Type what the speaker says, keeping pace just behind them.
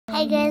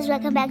Hi guys,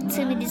 welcome back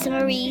to Melissa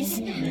Maurice.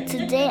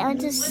 Today I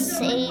want to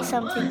say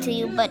something to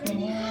you, but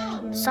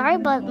sorry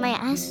but my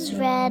eyes is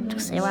red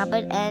because I rub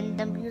it, and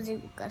the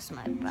music because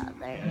my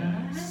brother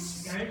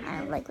is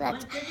kind of like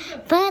that.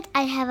 But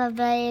I have a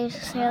very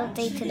special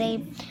day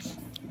today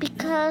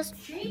because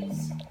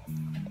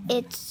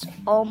it's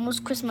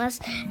almost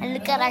Christmas, and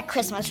look at our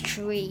Christmas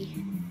tree.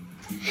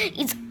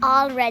 It's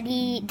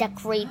already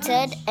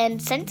decorated, and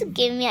Santa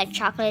gave me a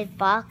chocolate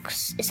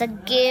box. It's a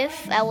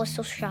gift. I was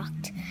so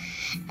shocked.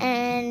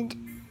 And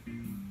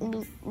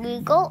we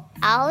go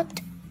out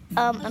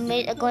a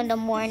minute ago in the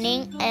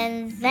morning,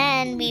 and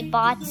then we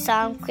bought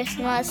some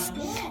Christmas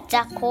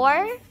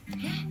decor.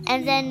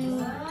 And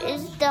then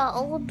it's the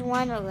old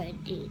one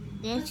already.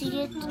 Didn't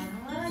see it?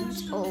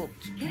 It's old.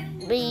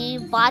 We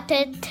bought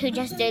it to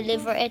just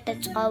deliver it.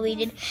 That's all we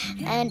did.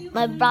 And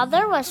my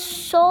brother was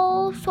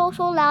so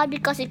loud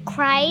because he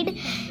cried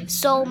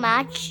so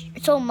much.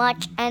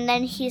 And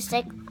then he's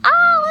like,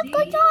 "Oh, what's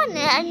going on?"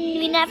 And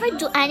we never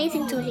do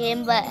anything to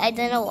him, but I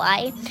don't know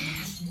why.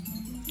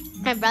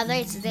 My brother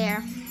is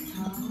there.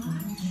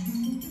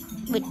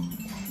 Wait,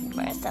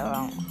 where's the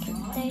wrong?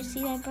 Can you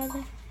see my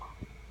brother?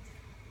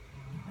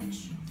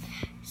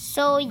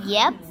 So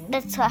yep,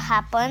 that's what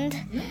happened,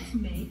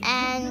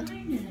 and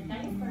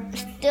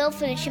still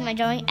finishing my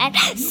drawing, and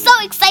so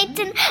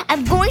excited!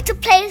 I'm going to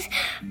play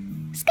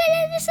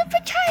Skylander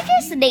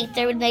Superchargers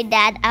later with my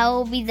dad. I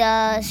will be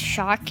the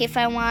shark if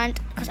I want,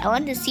 because I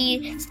want to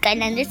see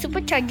Skylander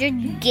Supercharger.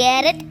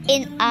 Get it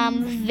in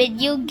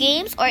video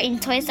games or in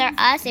Toys R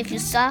Us. If you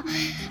see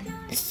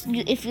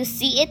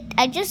it,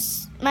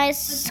 my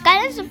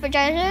Skylander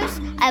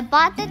Superchargers, I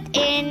bought it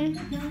in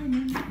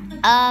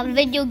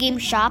video game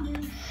shop.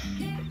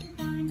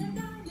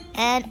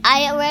 And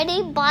I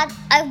bought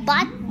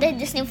the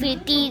Disney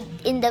Infinity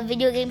in the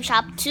video game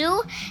shop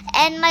too,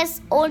 and my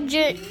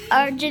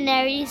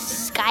ordinary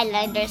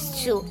Skylanders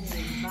too.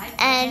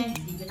 And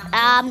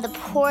the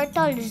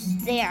portal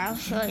is there. I'll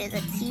show you the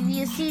TV.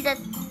 You see that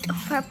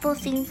purple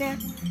thing there?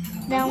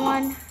 That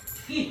one.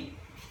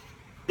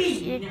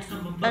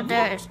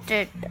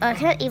 I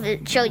can't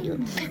even show you.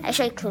 I'll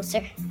show you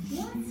closer.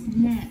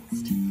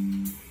 Next.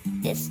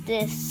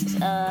 This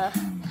How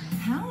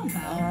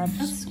about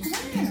a square?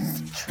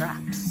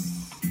 Traps.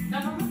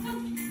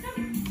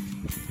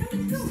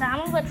 Some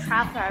of the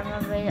traps are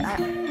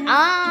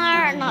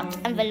not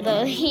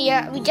available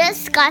here. We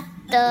just got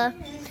the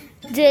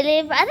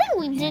deliver. I think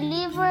we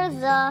deliver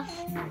the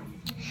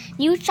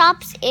new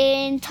shops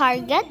in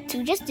Target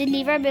to just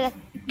deliver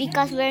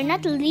because we're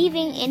not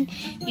living in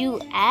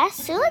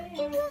US.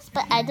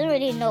 But I don't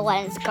really know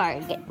where is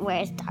Target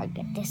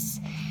is.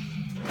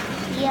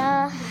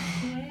 Yeah.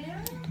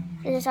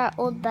 This is our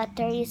old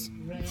batteries.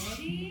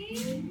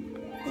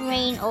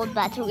 Old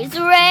batteries.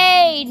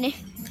 Rain!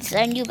 These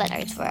are new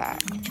batteries for our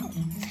controller.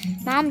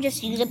 Mom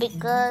just used it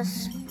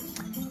because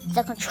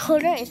the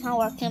controller is not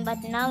working,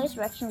 but now it's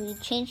working. We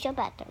changed the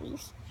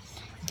batteries.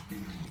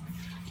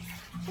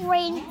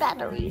 Rain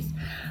batteries.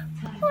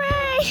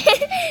 Rain!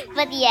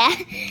 But yeah.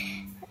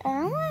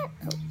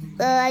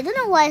 I don't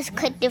know why it's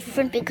quite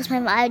different because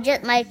I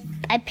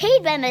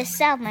paid by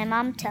myself. My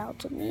mom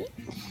told me.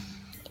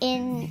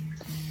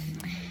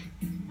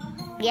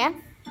 Yeah.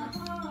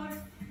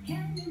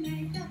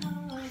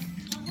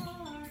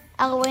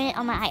 I'll wear it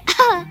on my eye.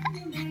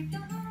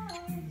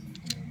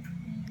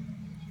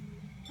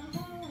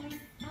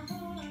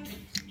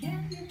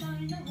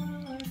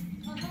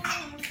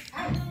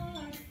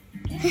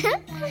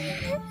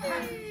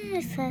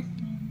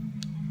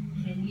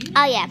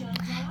 Oh yeah.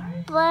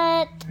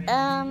 But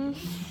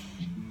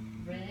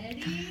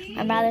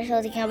my brother's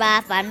taking a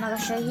bath, but I'm not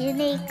gonna show you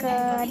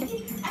naked.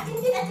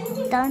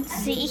 Don't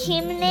see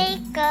him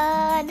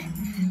naked.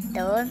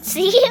 Don't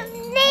see him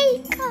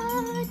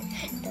naked.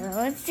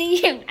 Don't see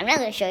him. I'm not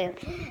gonna show you.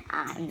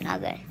 I'm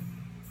not gonna.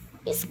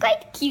 He's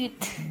quite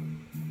cute.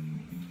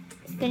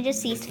 You can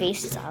just see his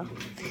face though.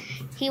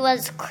 He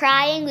was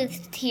crying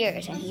with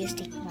tears, and he is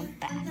taking a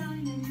bath.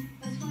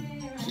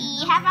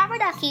 He have rubber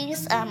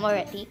duckies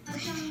already.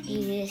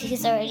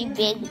 He's already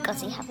big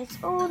because he have his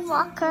own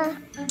walker.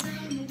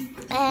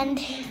 And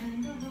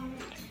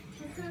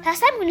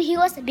last time when he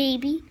was a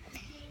baby,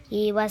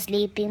 he was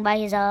sleeping by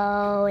his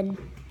own.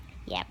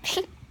 Yep.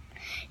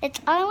 That's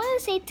all I want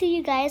to say to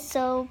you guys.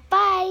 So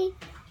bye.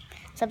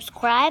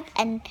 Subscribe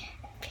and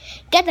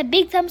get a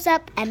big thumbs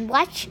up and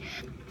watch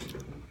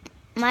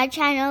my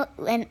channel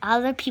and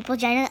other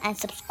people's channel and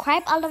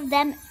subscribe all of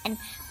them and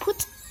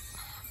put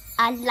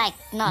a like,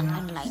 not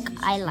unlike.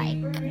 I like,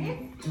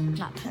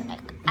 not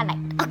unlike. I like.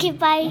 Okay,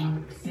 bye.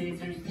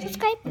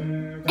 Subscribe.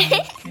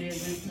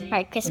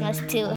 Merry Christmas too.